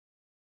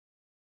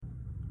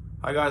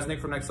Hi guys, Nick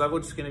from Next Level.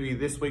 Just going to be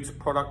this week's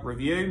product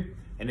review,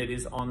 and it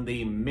is on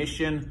the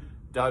Mission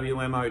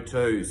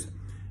WM02s.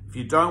 If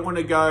you don't want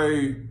to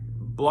go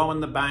blowing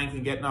the bank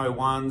and get no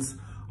ones,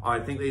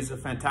 I think these are a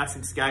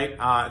fantastic skate.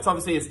 It's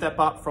obviously a step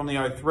up from the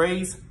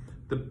 03s.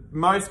 The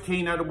most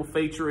key notable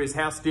feature is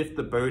how stiff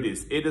the boot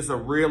is. It is a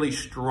really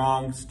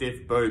strong,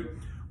 stiff boot.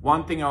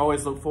 One thing I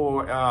always look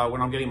for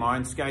when I'm getting my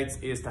own skates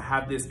is to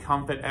have this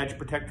comfort edge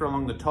protector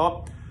along the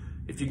top.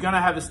 If you're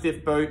gonna have a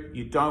stiff boot,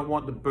 you don't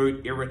want the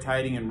boot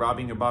irritating and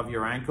rubbing above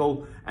your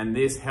ankle, and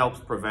this helps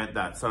prevent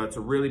that. So it's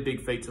a really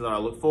big feature that I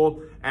look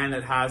for, and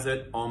it has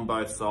it on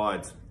both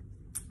sides.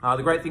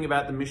 The great thing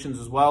about the Missions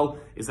as well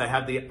is they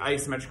have the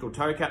asymmetrical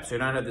toe cap, so you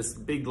don't have this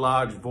big,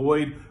 large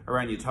void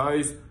around your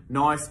toes.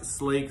 Nice,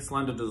 sleek,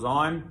 slender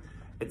design.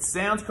 It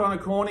sounds kind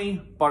of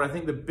corny, but I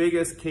think the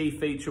biggest key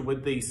feature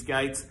with these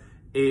skates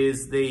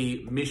is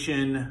the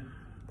Mission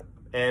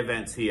air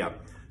vents here.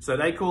 So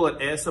they call it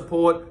air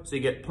support, so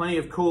you get plenty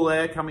of cool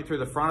air coming through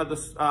the front of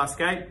the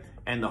skate,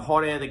 and the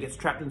hot air that gets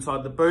trapped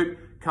inside the boot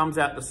comes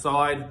out the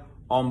side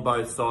on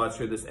both sides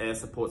through this air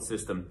support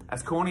system.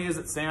 As corny as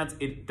it sounds,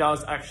 it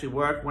does actually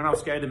work. When I've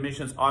skated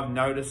Missions, I've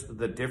noticed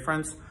the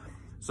difference.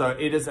 So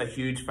it is a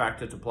huge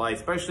factor to play,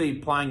 especially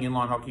playing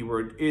inline hockey where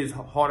it is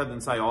hotter than,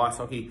 say, ice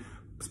hockey.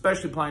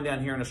 Especially playing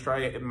down here in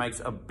Australia, it makes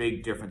a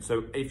big difference.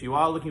 So if you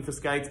are looking for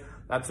skates,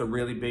 that's a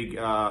really big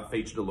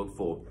feature to look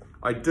for.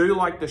 I do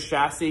like the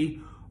chassis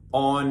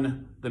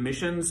on the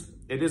Missions.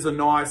 It is a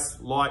nice,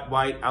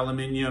 lightweight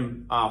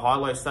aluminium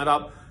high-low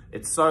setup.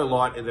 It's so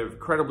light, they're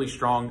incredibly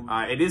strong.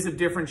 It is a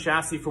different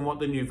chassis from what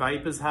the new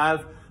Vapors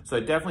have, so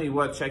definitely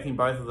worth checking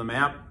both of them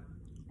out.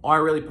 I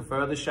really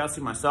prefer this chassis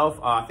myself.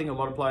 I think a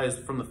lot of players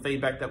from the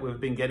feedback that we've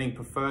been getting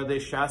prefer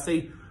this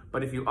chassis,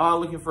 but if you are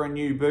looking for a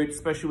new boot,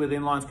 especially with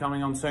inlines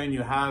coming on soon,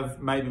 you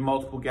have maybe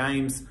multiple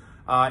games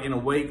in a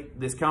week,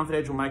 this comfort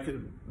edge will make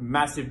a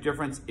massive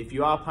difference. If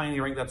you are playing in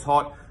a rink that's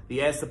hot,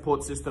 the air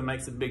support system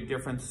makes a big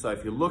difference. So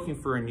if you're looking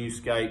for a new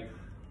skate,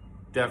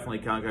 definitely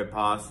can't go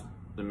past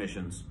the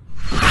Missions.